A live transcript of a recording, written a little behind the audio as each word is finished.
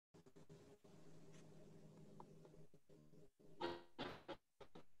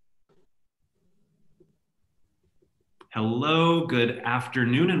Hello, good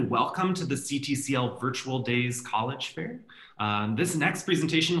afternoon, and welcome to the CTCL Virtual Days College Fair. This next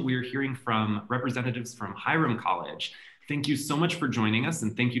presentation, we are hearing from representatives from Hiram College. Thank you so much for joining us,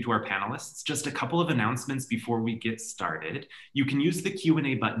 and thank you to our panelists. Just a couple of announcements before we get started. You can use the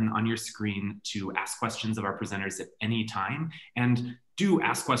Q&A button on your screen to ask questions of our presenters at any time, and do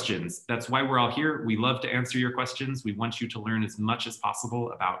ask questions. That's why we're all here. We love to answer your questions. We want you to learn as much as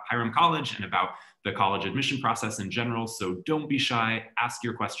possible about Hiram College and about the college admission process in general. So don't be shy, ask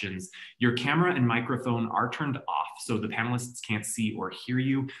your questions. Your camera and microphone are turned off, so the panelists can't see or hear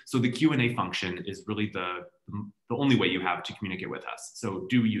you. So the Q&A function is really the only way you have to communicate with us. So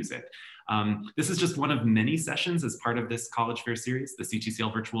do use it. This is just one of many sessions as part of this College Fair series, the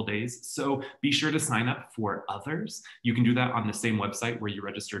CTCL Virtual Days. So be sure to sign up for others. You can do that on the same website where you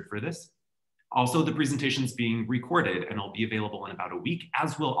registered for this. Also, the presentation's being recorded and will be available in about a week,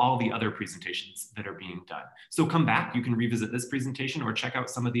 as will all the other presentations that are being done. So come back, you can revisit this presentation or check out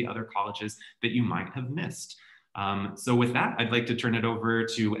some of the other colleges that you might have missed. So with that, I'd like to turn it over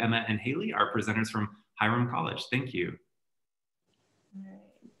to Emma and Haley, our presenters from Hiram College. Thank you. All right.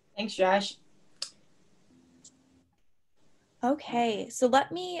 Thanks, Josh. Okay, so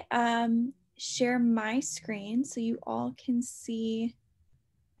let me share my screen so you all can see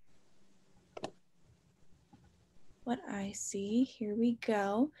what I see. Here we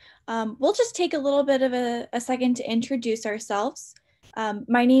go. We'll just take a little bit of a second to introduce ourselves.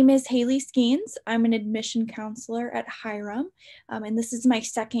 My name is Haley Skeens. I'm an admission counselor at Hiram, and this is my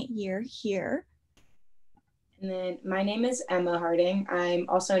second year here. And then my name is Emma Harding. I'm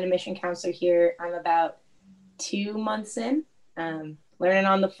also an admission counselor here. I'm about 2 months in, learning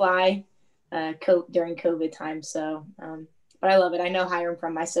on the fly during COVID time. So, but I love it. I know Hiram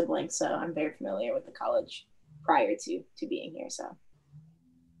from my siblings, so I'm very familiar with the college prior to being here. So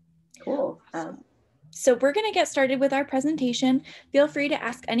cool. So we're going to get started with our presentation. Feel free to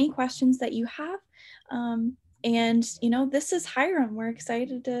ask any questions that you have. And you know, this is Hiram. We're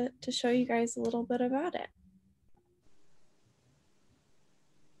excited to show you guys a little bit about it.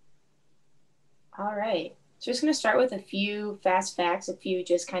 All right. So just going to start with a few fast facts, a few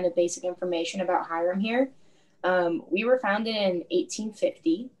just kind of basic information about Hiram here. We were founded in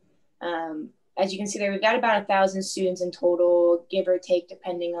 1850. As you can see there, we've got about 1,000 students in total, give or take,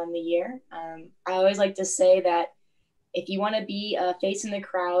 depending on the year. I always like to say that if you want to be a face in the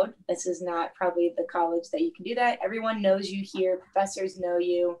crowd, this is not probably the college that you can do that. Everyone knows you here. Professors know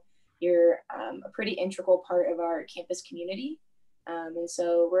you. You're a pretty integral part of our campus community. And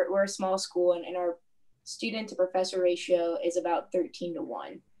so we're a small school, and our student to professor ratio is about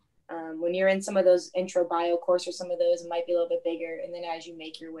 13-to-1. When you're in some of those intro bio course or some of those, it might be a little bit bigger. And then as you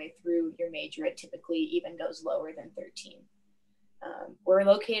make your way through your major, it typically even goes lower than 13. We're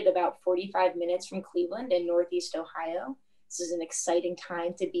located about 45 minutes from Cleveland in Northeast Ohio. This is an exciting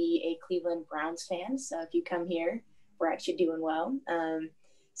time to be a Cleveland Browns fan. So if you come here, we're actually doing well.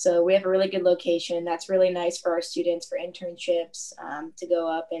 So we have a really good location. That's really nice for our students for internships, to go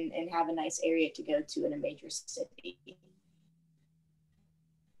up and have a nice area to go to in a major city.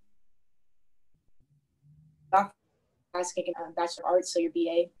 Asking Bachelor of Arts, so your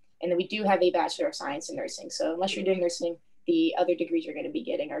BA, and then we do have a Bachelor of Science in Nursing. So unless you're doing nursing, the other degrees you're going to be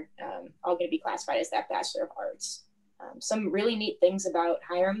getting are all going to be classified as that Bachelor of Arts. Some really neat things about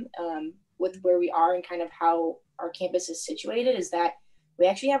Hiram with where we are and kind of how our campus is situated is that we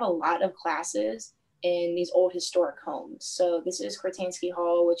actually have a lot of classes in these old historic homes. So this is Kortansky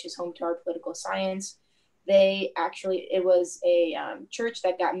Hall, which is home to our political science. It was a church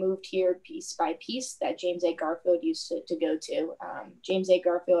that got moved here piece by piece that James A. Garfield used to go to. James A.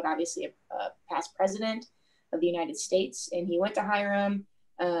 Garfield, obviously a past president of the United States, and he went to Hiram,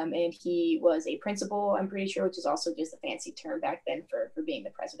 and he was a principal, I'm pretty sure, which is also just a fancy term back then for being the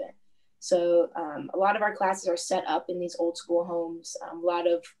president. So a lot of our classes are set up in these old school homes, a lot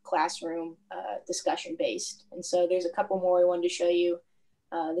of classroom discussion based. And so there's a couple more I wanted to show you.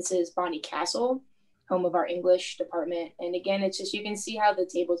 This is Bonnie Castle, home of our English department. And again, it's just, you can see how the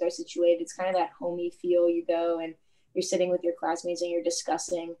tables are situated. It's kind of that homey feel. You go and you're sitting with your classmates and you're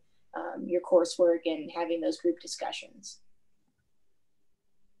discussing your coursework and having those group discussions.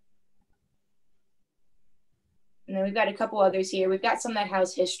 And then we've got a couple others here. We've got some that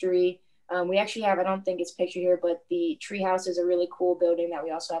house history. We actually have, I don't think it's pictured here, but the Treehouse is a really cool building that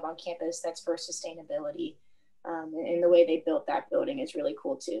we also have on campus that's for sustainability. And the way they built that building is really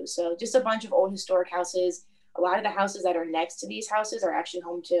cool too. So just a bunch of old historic houses. A lot of the houses that are next to these houses are actually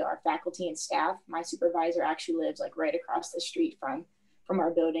home to our faculty and staff. My supervisor actually lives like right across the street from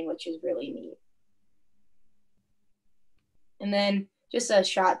our building, which is really neat. And then just a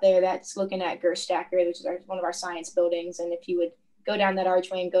shot there that's looking at Gerstacker, which is one of our science buildings. And if you would go down that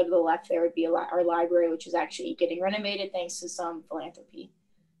archway and go to the left, there would be our library, which is actually getting renovated thanks to some philanthropy.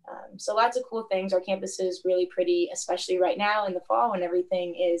 So lots of cool things. Our campus is really pretty, especially right now in the fall when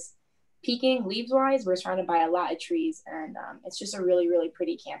everything is peaking leaves wise. We're surrounded by a lot of trees, and it's just a really, really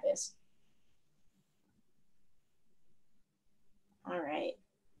pretty campus. All right.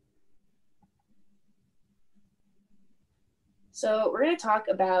 So we're going to talk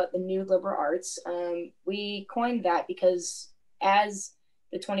about the new liberal arts. We coined that because as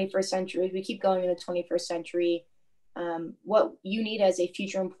the 21st century, we keep going in the 21st century, what you need as a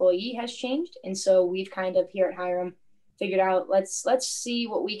future employee has changed. And so we've kind of here at Hiram figured out, let's see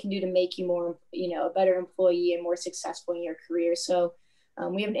what we can do to make you more, a better employee and more successful in your career. So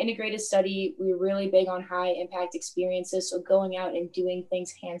we have an integrated study. We're really big on high impact experiences. So going out and doing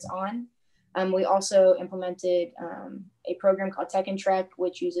things hands-on. We also implemented a program called Tech and Trek,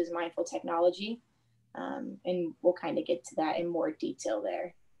 which uses mindful technology. And we'll kind of get to that in more detail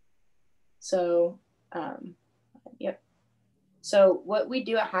there. So, yep. So what we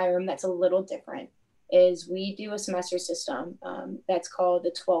do at Hiram that's a little different is we do a semester system that's called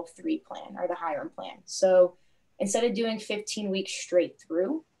the 12-3 plan or the Hiram plan. So instead of doing 15 weeks straight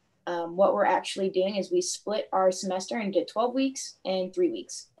through, what we're actually doing is we split our semester into 12 weeks and 3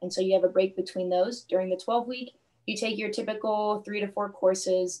 weeks. And so you have a break between those. During the 12-week, you take your typical 3 to 4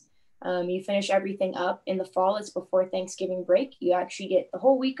 courses. You finish everything up. In the fall, it's before Thanksgiving break. You actually get the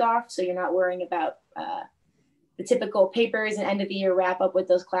whole week off, so you're not worrying about the typical papers and end of the year wrap up with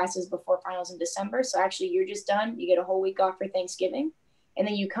those classes before finals in December. So actually, you're just done. You get a whole week off for Thanksgiving, and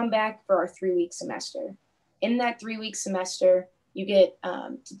then you come back for our 3-week semester. In that 3-week semester, you get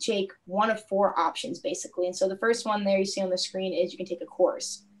to take one of 4 options, basically. And so the first one there you see on the screen is you can take a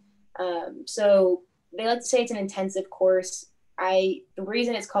course. So they like to say it's an intensive course. The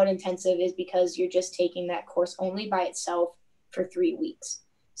reason it's called intensive is because you're just taking that course only by itself for 3 weeks.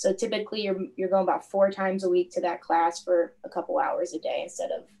 So typically you're going about 4 times a week to that class for a couple hours a day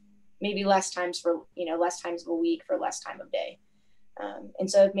instead of maybe less times a week for less time of day. And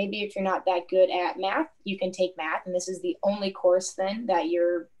so if you're not that good at math, you can take math. And this is the only course then that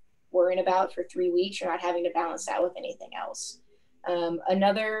you're worrying about for 3 weeks. You're not having to balance that with anything else.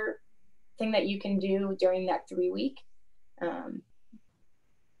 Another thing that you can do during that 3-week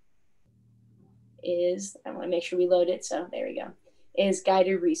is, I want to make sure we load it. So there we go, is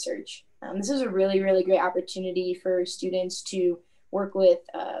guided research. This is a really, really great opportunity for students to work with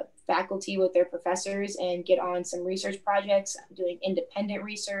faculty, with their professors, and get on some research projects, doing independent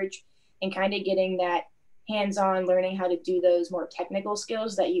research, and kind of getting that hands-on learning how to do those more technical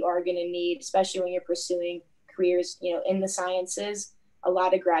skills that you are going to need, especially when you're pursuing careers, in the sciences. A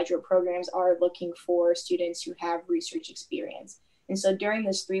lot of graduate programs are looking for students who have research experience. And so during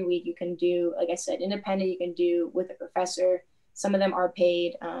this 3-week, you can do, like I said, independent, you can do with a professor. Some of them are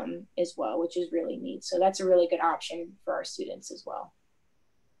paid as well, which is really neat. So that's a really good option for our students as well.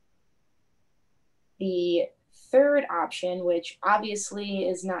 The third option, which obviously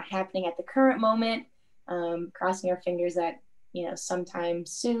is not happening at the current moment, crossing our fingers that, sometime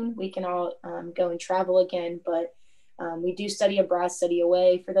soon we can all go and travel again, but we do study abroad, study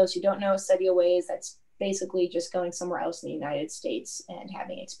away. For those who don't know, study away is that's basically just going somewhere else in the United States and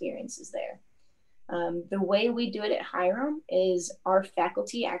having experiences there. The way we do it at Hiram is our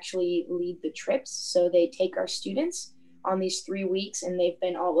faculty actually lead the trips. So they take our students on these 3 weeks, and they've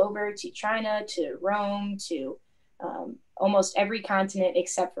been all over to China, to Rome, to almost every continent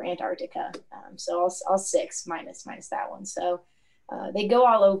except for Antarctica. So all 6 minus that one. So they go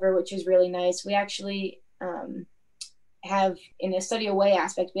all over, which is really nice. We actually have, in a study away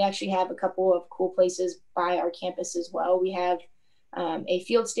aspect, we actually have a couple of cool places by our campus as well. We have a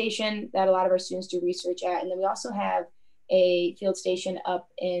field station that a lot of our students do research at. And then we also have a field station up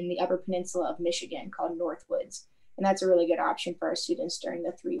in the Upper Peninsula of Michigan called Northwoods. And that's a really good option for our students during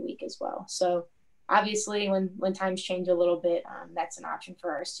the 3-week as well. So obviously when times change a little bit, that's an option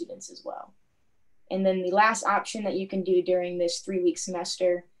for our students as well. And then the last option that you can do during this 3-week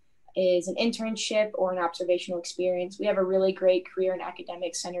semester is an internship or an observational experience. We have a really great career and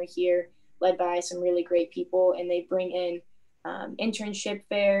academic center here led by some really great people, and they bring in internship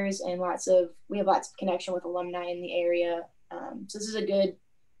fairs and we have lots of connection with alumni in the area. So this is a good,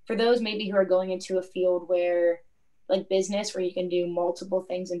 for those maybe who are going into a field where like business, where you can do multiple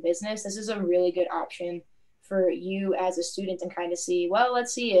things in business, this is a really good option for you as a student and kind of see, well,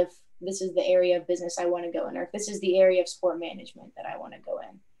 let's see if this is the area of business I want to go in, or if this is the area of sport management that I want to go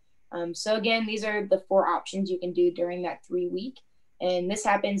in. So again, these are the 4 options you can do during that 3-week. And this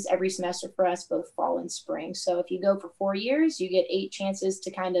happens every semester for us, both fall and spring. So if you go for 4 years, you get 8 chances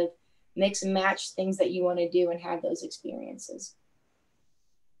to kind of mix and match things that you want to do and have those experiences.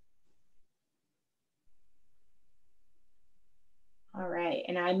 All right,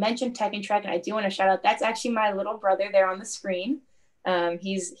 and I mentioned Tech and Trek, and I do want to shout out, that's actually my little brother there on the screen.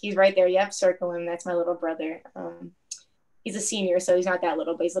 He's right there, yep, circle him, that's my little brother. He's a senior, so he's not that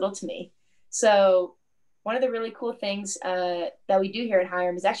little, but he's little to me. So one of the really cool things that we do here at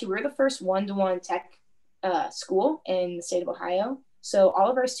Hiram is actually we're the first one-to-one tech school in the state of Ohio. So all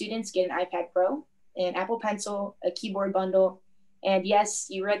of our students get an iPad Pro, an Apple Pencil, a keyboard bundle, and yes,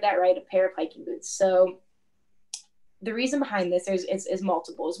 you read that right, a pair of hiking boots. So the reason behind this is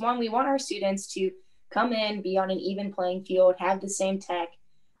multiple. One, we want our students to come in, be on an even playing field, have the same tech,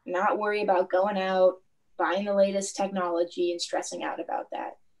 not worry about going out, buying the latest technology and stressing out about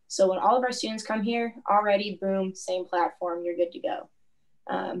that. So when all of our students come here, already, boom, same platform, you're good to go.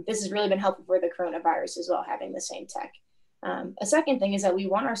 This has really been helpful for the coronavirus as well, having the same tech. A second thing is that we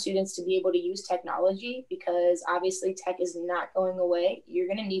want our students to be able to use technology because obviously tech is not going away. You're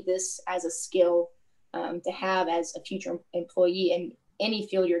going to need this as a skill to have as a future employee in any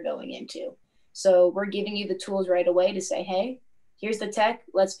field you're going into. So we're giving you the tools right away to say, hey, here's the tech,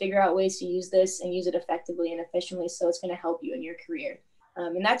 let's figure out ways to use this and use it effectively and efficiently so it's going to help you in your career.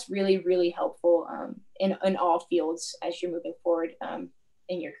 And that's really, really helpful in all fields as you're moving forward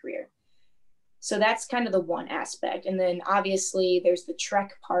in your career. So that's kind of the one aspect. And then obviously there's the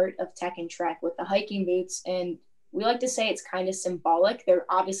Trek part of Tech and Trek with the hiking boots. And we like to say it's kind of symbolic. They're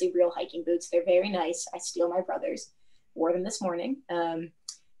obviously real hiking boots. They're very nice. I steal my brother's, wore them this morning.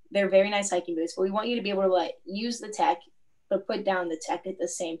 They're very nice hiking boots, but we want you to be able to use the tech, but put down the tech at the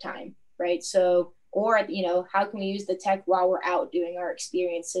same time, right? So, or, how can we use the tech while we're out doing our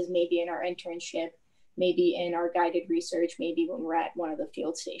experiences, maybe in our internship, maybe in our guided research, maybe when we're at one of the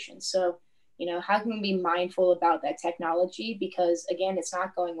field stations. So, how can we be mindful about that technology? Because again, it's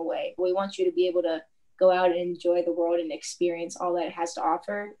not going away. We want you to be able to go out and enjoy the world and experience all that it has to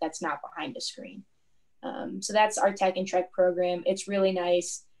offer that's not behind a screen. So that's our Tech and Trek program. It's really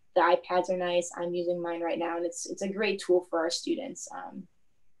nice. The iPads are nice. I'm using mine right now, and it's a great tool for our students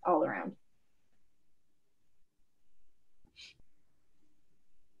all around.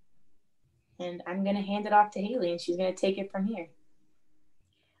 And I'm going to hand it off to Haley, and she's going to take it from here.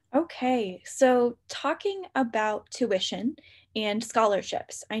 Okay, so talking about tuition and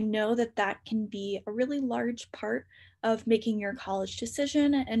scholarships, I know that that can be a really large part of making your college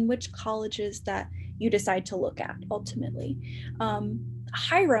decision and which colleges that you decide to look at ultimately.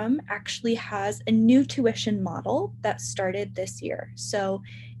 Hiram actually has a new tuition model that started this year. So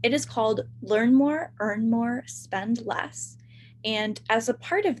it is called Learn More, Earn More, Spend Less. And as a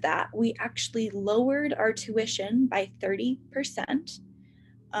part of that, we actually lowered our tuition by 30%.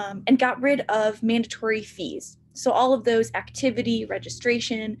 And got rid of mandatory fees. So all of those activity,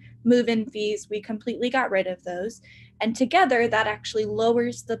 registration, move-in fees, we completely got rid of those. And together that actually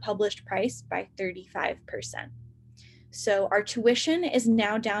lowers the published price by 35%. So our tuition is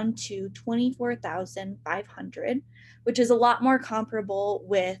now down to $24,500, which is a lot more comparable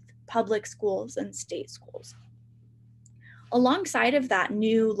with public schools and state schools. Alongside of that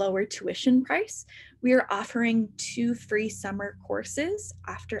new lower tuition price, we are offering 2 free summer courses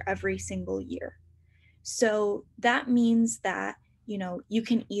after every single year. So that means that, you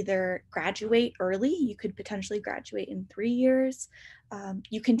can either graduate early, you could potentially graduate in 3 years.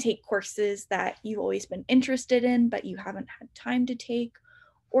 You can take courses that you've always been interested in, but you haven't had time to take,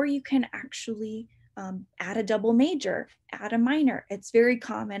 or you can actually add a double major, add a minor. It's very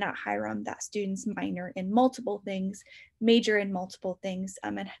common at Hiram that students minor in multiple things, major in multiple things,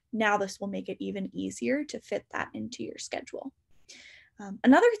 and now this will make it even easier to fit that into your schedule.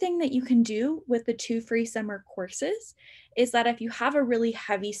 Another thing that you can do with the 2 free summer courses is that if you have a really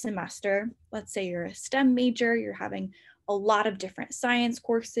heavy semester, let's say you're a STEM major, you're having a lot of different science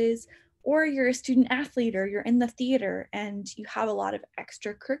courses, or you're a student athlete or you're in the theater and you have a lot of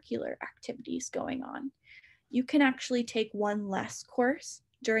extracurricular activities going on, you can actually take one less course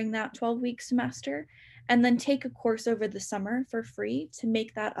during that 12-week semester and then take a course over the summer for free to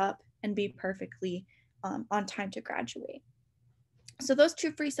make that up and be perfectly on time to graduate. So those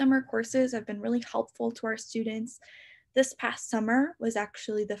 2 free summer courses have been really helpful to our students. This past summer was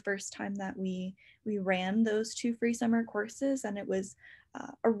actually the first time that we ran those 2 free summer courses, and it was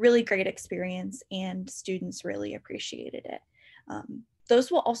a really great experience and students really appreciated it.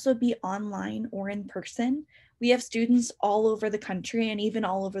 Those will also be online or in person. We have students all over the country and even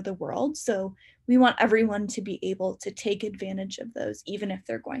all over the world, so we want everyone to be able to take advantage of those even if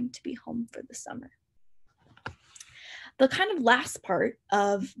they're going to be home for the summer. The kind of last part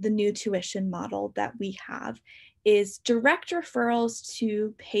of the new tuition model that we have is direct referrals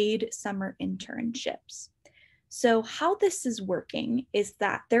to paid summer internships. So how this is working is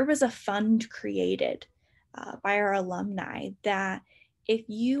that there was a fund created by our alumni that if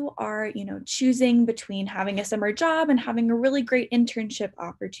you are, choosing between having a summer job and having a really great internship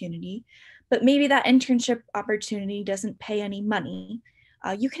opportunity, but maybe that internship opportunity doesn't pay any money,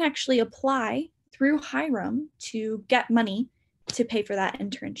 you can actually apply through Hiram to get money to pay for that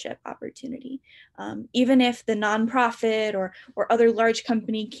internship opportunity. Even if the nonprofit or other large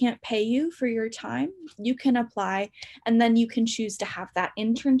company can't pay you for your time, you can apply, and then you can choose to have that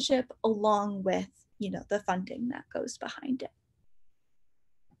internship along with, the funding that goes behind it.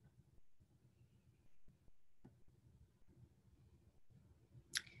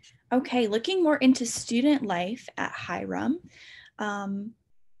 Okay, looking more into student life at Hiram,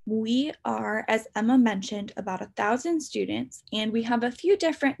 we are, as Emma mentioned, about 1,000 students, and we have a few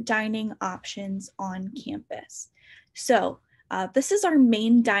different dining options on campus. So this is our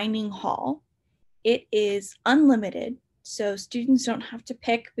main dining hall. It is unlimited, so students don't have to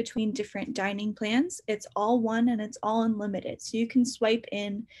pick between different dining plans. It's all one and it's all unlimited. So you can swipe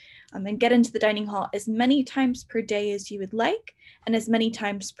in and get into the dining hall as many times per day as you would like and as many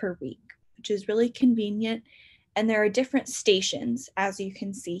times per week, which is really convenient. And there are different stations, as you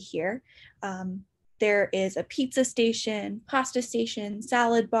can see here. There is a pizza station, pasta station,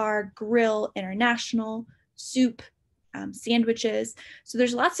 salad bar, grill, international, soup, sandwiches. So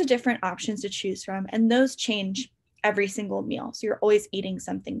there's lots of different options to choose from, and those change every single meal. So you're always eating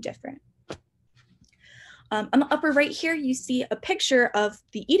something different. On the upper right here, you see a picture of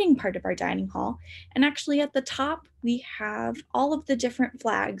the eating part of our dining hall. And actually at the top, we have all of the different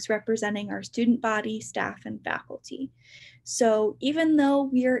flags representing our student body, staff, and faculty. So even though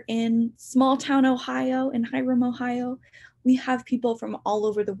we're in small town Ohio, in Hiram, Ohio, we have people from all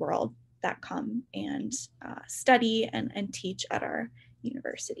over the world that come and study and teach at our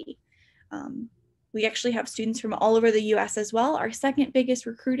university. We actually have students from all over the US as well. Our second biggest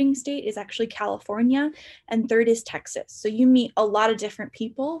recruiting state is actually California, and third is Texas. So you meet a lot of different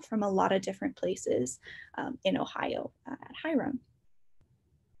people from a lot of different places in Ohio at Hiram.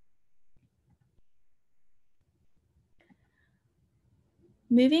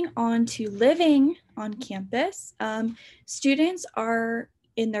 Moving on to living on campus, students are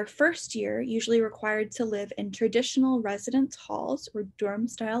in their first year usually required to live in traditional residence halls or dorm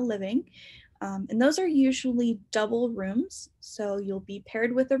style living. And those are usually double rooms. So you'll be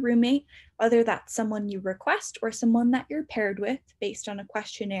paired with a roommate, whether that's someone you request or someone that you're paired with based on a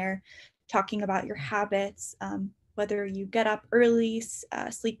questionnaire talking about your habits, whether you get up early,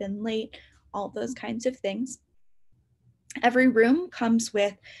 sleep in late, all those kinds of things. Every room comes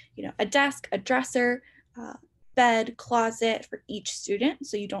with, a desk, a dresser, bed, closet for each student.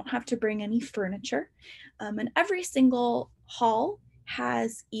 So you don't have to bring any furniture. And every single hall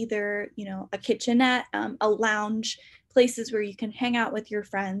has either, a kitchenette, a lounge, places where you can hang out with your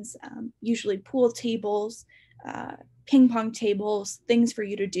friends, usually pool tables, ping pong tables, things for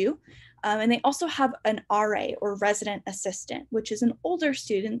you to do. And they also have an RA or resident assistant, which is an older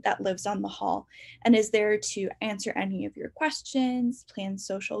student that lives on the hall and is there to answer any of your questions, plan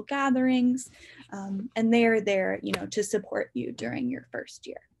social gatherings, and they're there, to support you during your first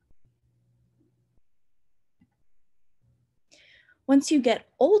year. Once you get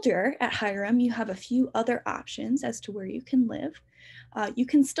older at Hiram, you have a few other options as to where you can live. You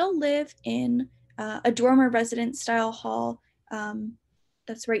can still live in a dorm or residence style hall.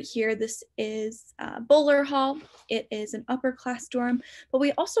 That's right here. This is Bowler Hall. It is an upper class dorm, but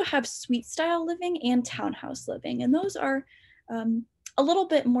we also have suite style living and townhouse living, and those are a little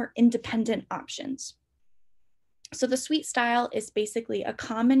bit more independent options. So the suite style is basically a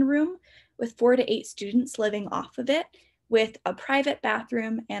common room with 4 to 8 students living off of it, with a private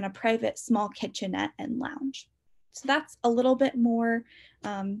bathroom and a private small kitchenette and lounge. So that's a little bit more,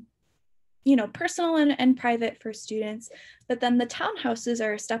 personal and private for students. But then the townhouses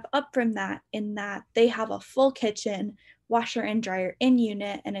are a step up from that in that they have a full kitchen, washer and dryer in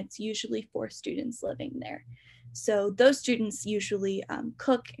unit, and it's usually 4 students living there. So those students usually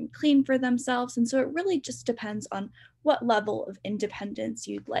cook and clean for themselves. And so it really just depends on what level of independence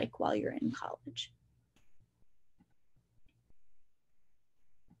you'd like while you're in college.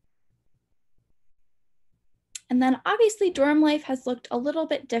 And then obviously dorm life has looked a little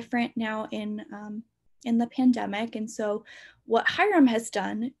bit different now in the pandemic. And so what Hiram has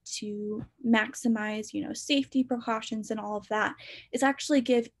done to maximize, safety precautions and all of that is actually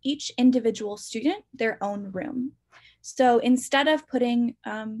give each individual student their own room. So instead of putting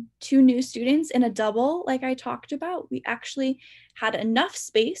 2 new students in a double, like I talked about, we actually had enough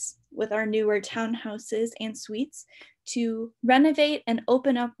space with our newer townhouses and suites to renovate and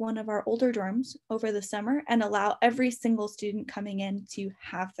open up one of our older dorms over the summer and allow every single student coming in to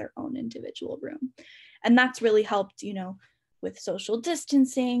have their own individual room. And that's really helped, with social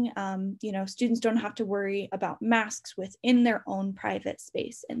distancing. Students don't have to worry about masks within their own private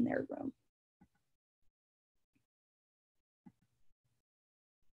space in their room.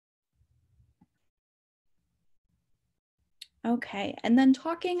 Okay, and then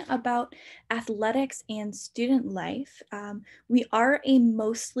talking about athletics and student life, we are a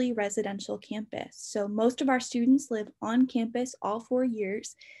mostly residential campus. So most of our students live on campus all 4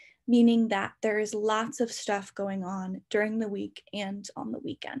 years, meaning that there is lots of stuff going on during the week and on the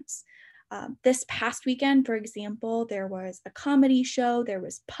weekends. This past weekend, for example, there was a comedy show, there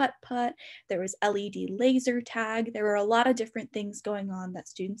was putt-putt, there was LED laser tag. There were a lot of different things going on that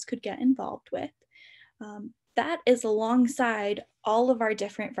students could get involved with. That is alongside all of our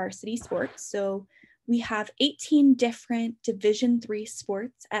different varsity sports. So we have 18 different Division III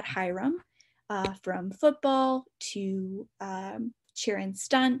sports at Hiram, from football to cheer and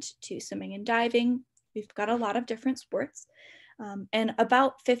stunt to swimming and diving. We've got a lot of different sports. And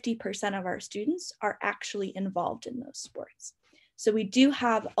about 50% of our students are actually involved in those sports. So we do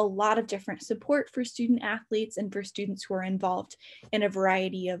have a lot of different support for student athletes and for students who are involved in a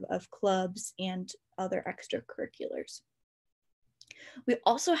variety of clubs and other extracurriculars. We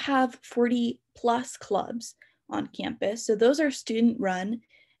also have 40+ clubs on campus. So those are student run,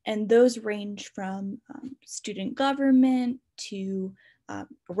 and those range from student government to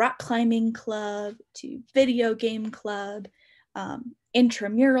rock climbing club to video game club,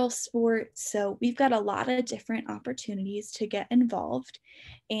 intramural sports. So we've got a lot of different opportunities to get involved.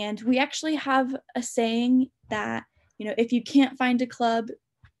 And we actually have a saying that, if you can't find a club,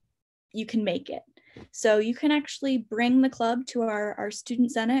 you can make it. So you can actually bring the club to our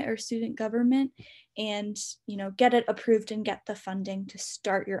student senate or student government and, get it approved and get the funding to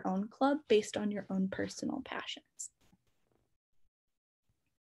start your own club based on your own personal passions.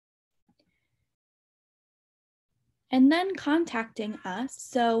 And then contacting us.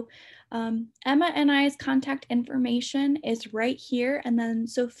 So Emma and I's contact information is right here. And then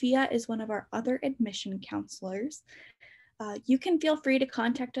Sophia is one of our other admission counselors. You can feel free to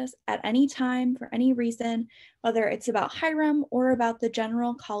contact us at any time for any reason, whether it's about Hiram or about the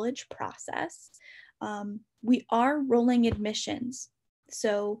general college process. We are rolling admissions.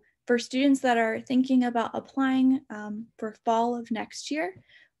 So for students that are thinking about applying for fall of next year,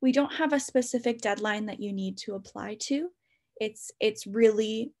 we don't have a specific deadline that you need to apply to. It's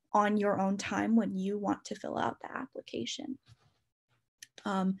really on your own time when you want to fill out the application.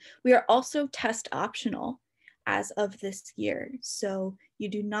 We are also test optional as of this year, so you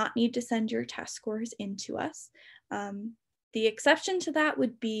do not need to send your test scores in to us. The exception to that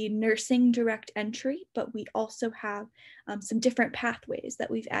would be nursing direct entry, but we also have some different pathways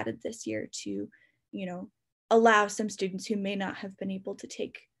that we've added this year to, allow some students who may not have been able to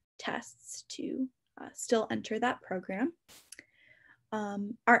take tests to still enter that program.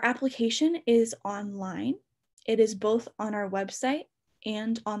 Our application is online. It is both on our website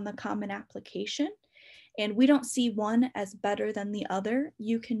and on the Common Application. And we don't see one as better than the other.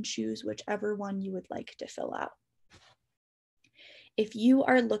 You can choose whichever one you would like to fill out. If you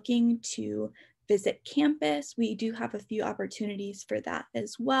are looking to visit campus, we do have a few opportunities for that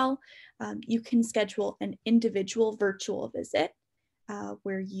as well. You can schedule an individual virtual visit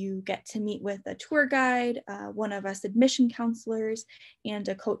where you get to meet with a tour guide, one of us admission counselors, and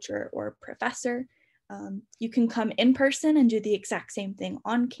a coach or professor. You can come in person and do the exact same thing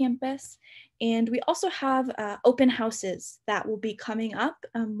on campus. And we also have open houses that will be coming up.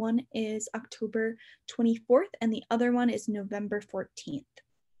 One is October 24th and the other one is November 14th.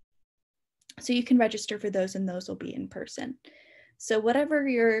 So you can register for those and those will be in person. So whatever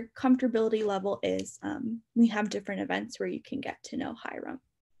your comfortability level is, we have different events where you can get to know Hiram.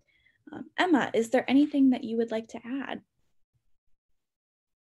 Emma, is there anything that you would like to add?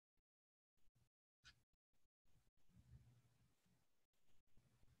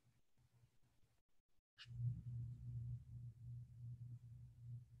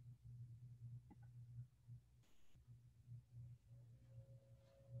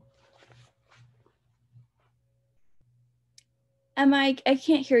 Emma, I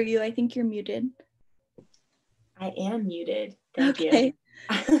can't hear you. I think you're muted. I am muted. Thank you.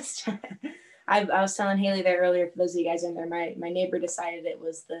 I was telling Haley there earlier, for those of you guys in there, my neighbor decided it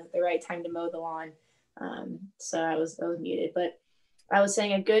was the right time to mow the lawn. So I was muted. But I was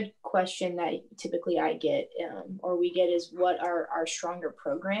saying a good question that typically I get or we get is what are our stronger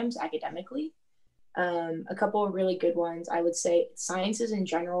programs academically? A couple of really good ones. I would say sciences in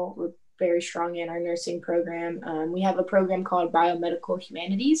general, we're very strong in our nursing program. We have a program called Biomedical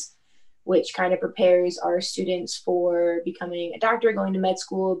Humanities, which kind of prepares our students for becoming a doctor, going to med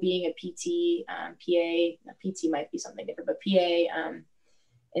school, being a PT, PA. PT might be something different, but PA.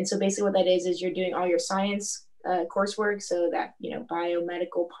 And so basically what that is you're doing all your science coursework, so that,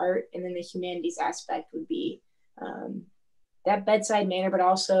 biomedical part, and then the humanities aspect would be that bedside manner, but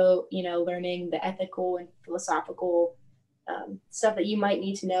also, learning the ethical and philosophical stuff that you might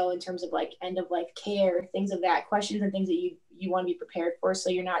need to know in terms of like end of life care, things of that, questions and things that you want to be prepared for. So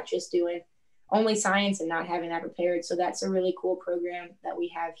you're not just doing only science and not having that prepared. So that's a really cool program that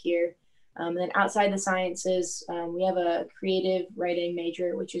we have here. And then outside the sciences, we have a creative writing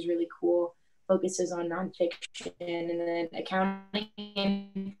major, which is really cool, focuses on nonfiction, and then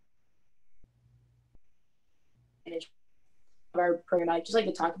accounting and our program I just like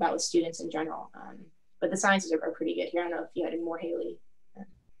to talk about with students in general. But the sciences are pretty good here. I don't know if you had any more, Haley.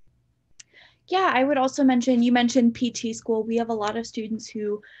 Yeah, I would also mention, you mentioned PT school. We have a lot of students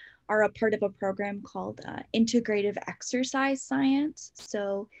who are a part of a program called integrative exercise science.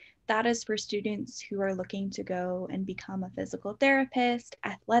 So that is for students who are looking to go and become a physical therapist,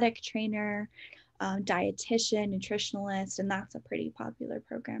 athletic trainer, dietitian, nutritionalist, and that's a pretty popular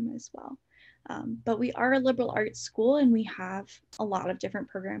program as well. But we are a liberal arts school, and we have a lot of different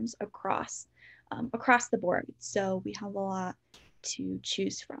programs across the board. So we have a lot to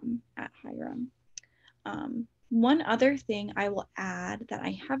choose from at Hiram. One other thing I will add that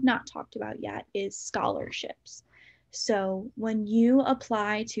I have not talked about yet is scholarships. So when you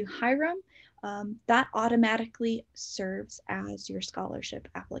apply to Hiram, that automatically serves as your scholarship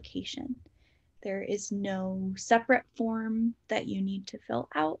application. There is no separate form that you need to fill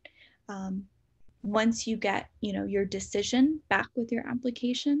out. Once you get, your decision back with your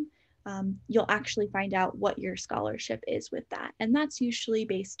application, you'll actually find out what your scholarship is with that. And that's usually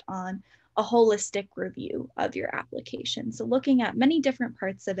based on a holistic review of your application. So looking at many different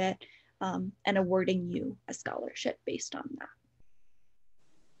parts of it and awarding you a scholarship based on that.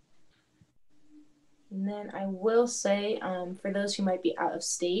 And then I will say, for those who might be out of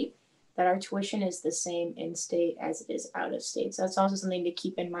state, that our tuition is the same in state as it is out of state. So that's also something to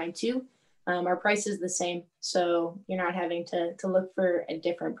keep in mind too. Our price is the same, so you're not having to look for a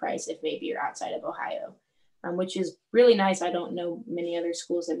different price if maybe you're outside of Ohio, which is really nice. I don't know many other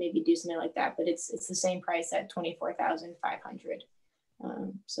schools that maybe do something like that, but it's the same price at $24,500.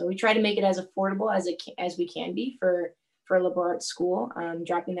 So we try to make it as affordable as we can be for a liberal arts school.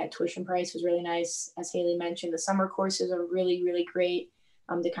 Dropping that tuition price was really nice. As Haley mentioned, the summer courses are really, really great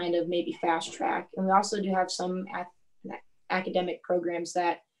to kind of maybe fast track. And we also do have some academic programs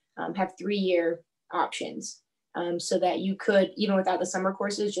that have 3-year options, so that you could, even without the summer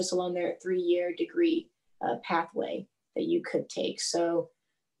courses, just alone their 3-year degree pathway that you could take. So,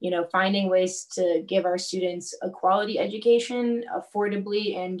 finding ways to give our students a quality education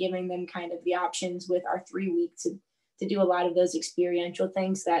affordably and giving them kind of the options with our 3 weeks to do a lot of those experiential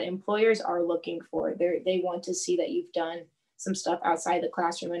things that employers are looking for. They want to see that you've done some stuff outside the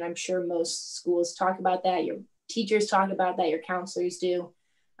classroom. And I'm sure most schools talk about that. Your teachers talk about that, your counselors do.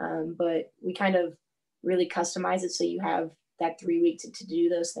 But we kind of really customize it so you have that 3 weeks to do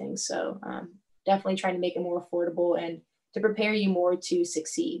those things. So definitely trying to make it more affordable and to prepare you more to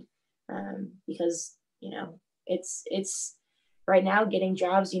succeed, because it's right now getting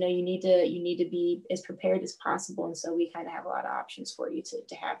jobs. You need to be as prepared as possible, and so we kind of have a lot of options for you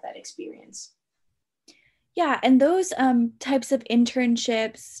to have that experience. Yeah, and those types of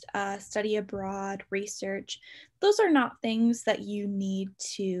internships, study abroad, research, those are not things that you need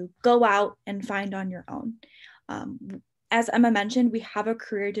to go out and find on your own. As Emma mentioned, we have a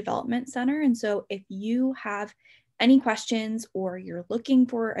career development center. And so if you have any questions or you're looking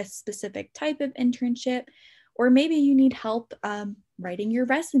for a specific type of internship, or maybe you need help writing your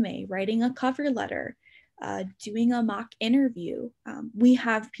resume, writing a cover letter, doing a mock interview, we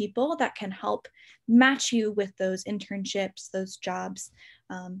have people that can help match you with those internships, those jobs,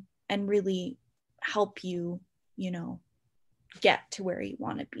 and really help you, get to where you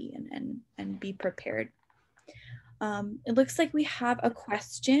want to be and be prepared. It looks like we have a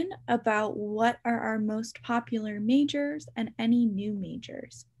question about what are our most popular majors and any new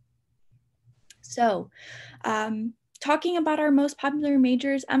majors. So talking about our most popular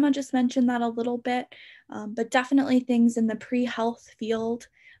majors, Emma just mentioned that a little bit, but definitely things in the pre-health field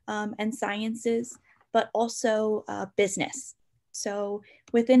and sciences, but also business. So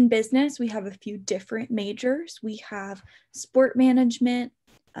within business, we have a few different majors. We have sport management,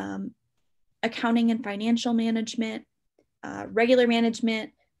 accounting and financial management, regular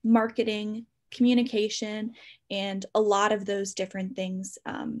management, marketing, communication, and a lot of those different things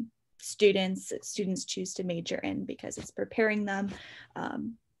students choose to major in because it's preparing them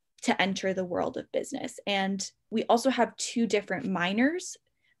to enter the world of business. And we also have two different minors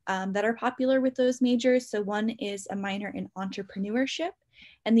that are popular with those majors. So one is a minor in entrepreneurship,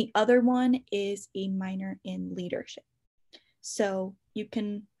 and the other one is a minor in leadership. So you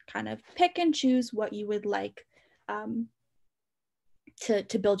can kind of pick and choose what you would like to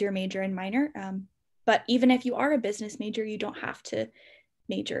build your major and minor. But even if you are a business major, you don't have to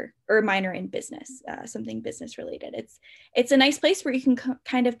major or minor in business, something business related. It's a nice place where you can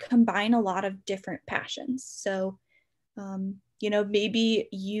kind of combine a lot of different passions. So, you know, maybe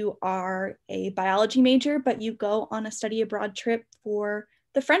you are a biology major, but you go on a study abroad trip for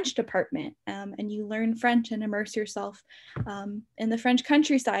the French department and you learn French and immerse yourself in the French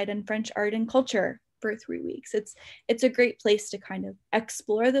countryside and French art and culture for 3 weeks. It's a great place to kind of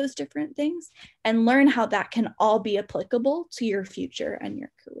explore those different things and learn how that can all be applicable to your future and your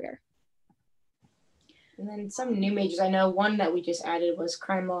career. And then some new majors, I know one that we just added was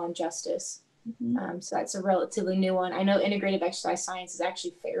crime, law, and justice. So that's a relatively new one. I know integrative exercise science is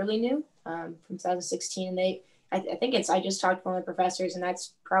actually fairly new from 2016. And I think I just talked to one of the professors, and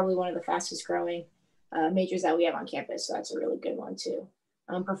that's probably one of the fastest growing majors that we have on campus. So that's a really good one too.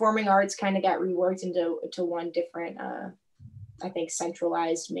 Performing arts kind of got reworked into one different, I think,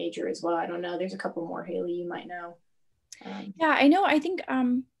 centralized major as well. I don't know. There's a couple more, Haley, you might know. Yeah, I know. I think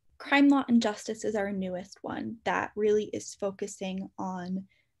crime, law, and justice is our newest one that really is focusing on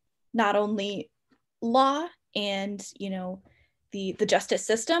not only law and, you know, the justice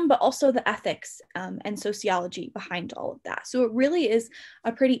system, but also the ethics and sociology behind all of that. So it really is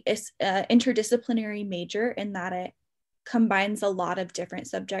a pretty interdisciplinary major in that it combines a lot of different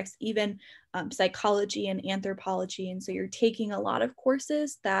subjects, even psychology and anthropology. And so you're taking a lot of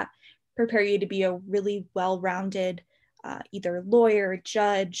courses that prepare you to be a really well-rounded either lawyer,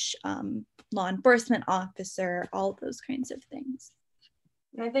 judge, law enforcement officer, all of those kinds of things.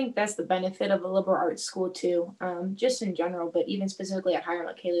 And I think that's the benefit of a liberal arts school too, just in general, but even specifically at Hiram,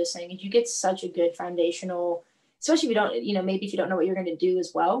 like Haley was saying, is you get such a good foundational, especially if you don't, you know, maybe if you don't know what you're going to do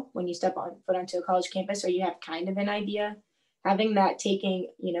as well when you step foot onto a college campus, or you have kind of an idea, having that, taking,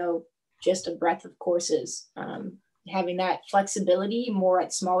 you know, just a breadth of courses, having that flexibility more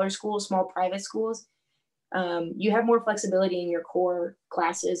at smaller schools, small private schools, you have more flexibility in your core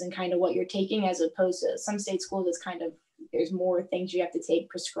classes and kind of what you're taking, as opposed to some state schools. It's kind of, there's more things you have to take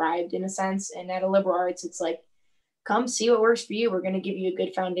prescribed in a sense. And at a liberal arts, it's like, come see what works for you. We're going to give you a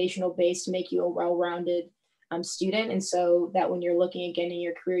good foundational base to make you a well-rounded student. And so that when you're looking again in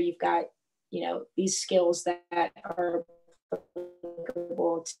your career, you've got, you know, these skills that are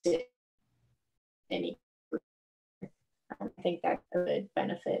applicable to any career. I think that's a good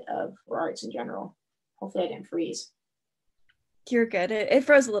benefit of arts in general. Hopefully I didn't freeze. You're good. It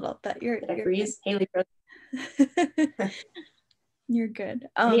froze a little, but you're freeze. Good. Haley froze. You're good.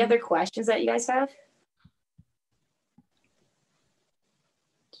 Any other questions that you guys have?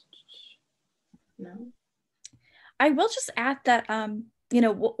 No. I will just add that, you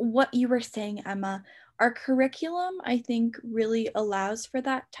know, what you were saying, Emma, our curriculum, I think, really allows for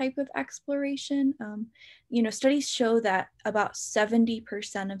that type of exploration. You know, studies show that about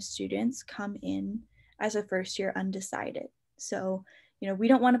 70% of students come in as a first year undecided. So, you know, we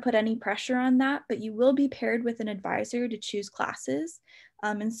don't want to put any pressure on that, but you will be paired with an advisor to choose classes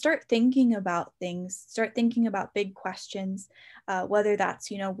and start thinking about things, start thinking about big questions, whether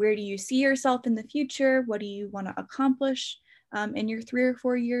that's, you know, where do you see yourself in the future? What do you want to accomplish in your 3 or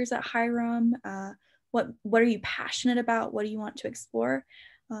 4 years at Hiram? What are you passionate about? What do you want to explore?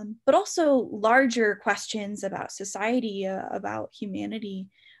 But also larger questions about society, about humanity.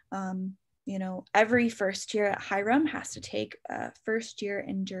 You know, every first year at Hiram has to take a first year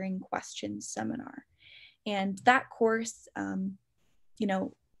enduring questions seminar. And that course, you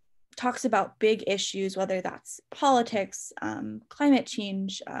know, talks about big issues, whether that's politics, climate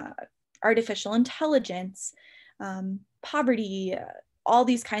change, artificial intelligence, poverty, all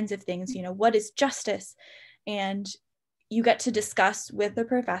these kinds of things. You know, what is justice? And you get to discuss with the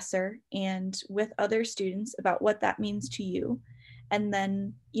professor and with other students about what that means to you. And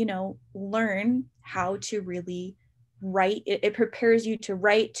then, you know, learn how to really write. It prepares you to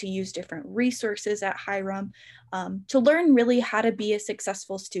write, to use different resources at Hiram, to learn really how to be a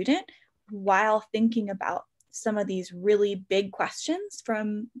successful student while thinking about some of these really big questions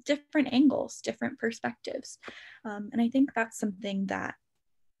from different angles, different perspectives. And I think that's something that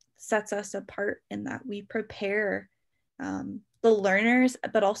sets us apart in that we prepare the learners,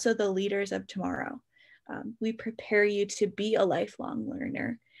 but also the leaders of tomorrow. We prepare you to be a lifelong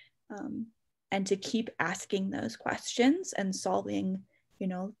learner and to keep asking those questions and solving,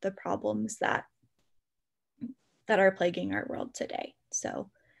 the problems that are plaguing our world today. So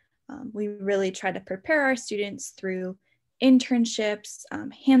we really try to prepare our students through internships,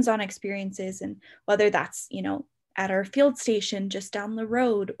 hands-on experiences, and whether that's, at our field station just down the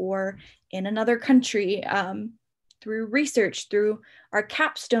road or in another country, through research, through our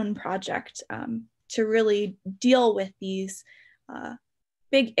capstone project, to really deal with these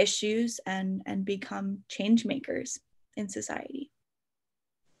big issues and become change makers in society.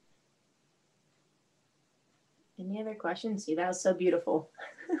 Any other questions? See, that was so beautiful.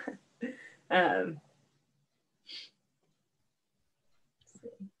 All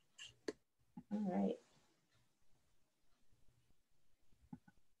right.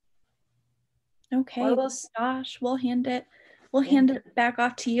 Okay, well, Josh, we'll hand it back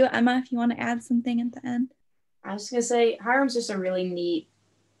off to you. Emma, if you want to add something at the end. I was gonna say, Hiram's just a really neat,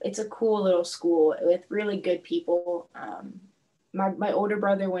 it's a cool little school with really good people. My older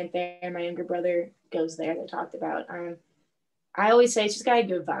brother went there, my younger brother goes there, they talked about. I always say it's just got a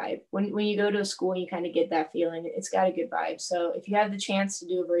good vibe. When you go to a school and you kind of get that feeling, it's got a good vibe. So if you have the chance to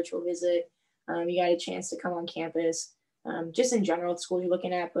do a virtual visit, you got a chance to come on campus, just in general, the school you're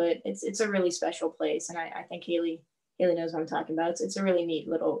looking at, but it's a really special place. And I think Haley knows what I'm talking about. It's a really neat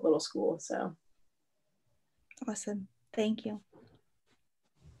little school. So. Awesome. Thank you.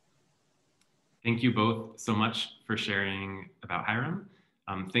 Thank you both so much for sharing about Hiram.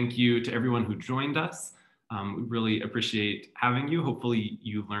 Thank you to everyone who joined us. We really appreciate having you. Hopefully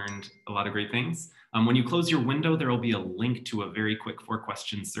you learned a lot of great things. When you close your window, there will be a link to a very quick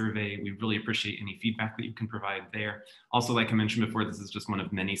 4-question survey. We really appreciate any feedback that you can provide there. Also, like I mentioned before, this is just one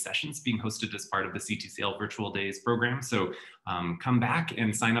of many sessions being hosted as part of the CTCL Virtual Days program. So come back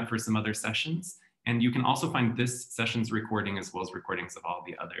and sign up for some other sessions. And you can also find this session's recording as well as recordings of all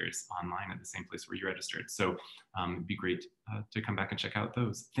the others online at the same place where you registered. So it'd be great to come back and check out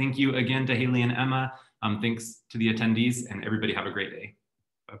those. Thank you again to Haley and Emma. Thanks to the attendees, and everybody have a great day.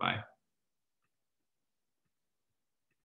 Bye-bye.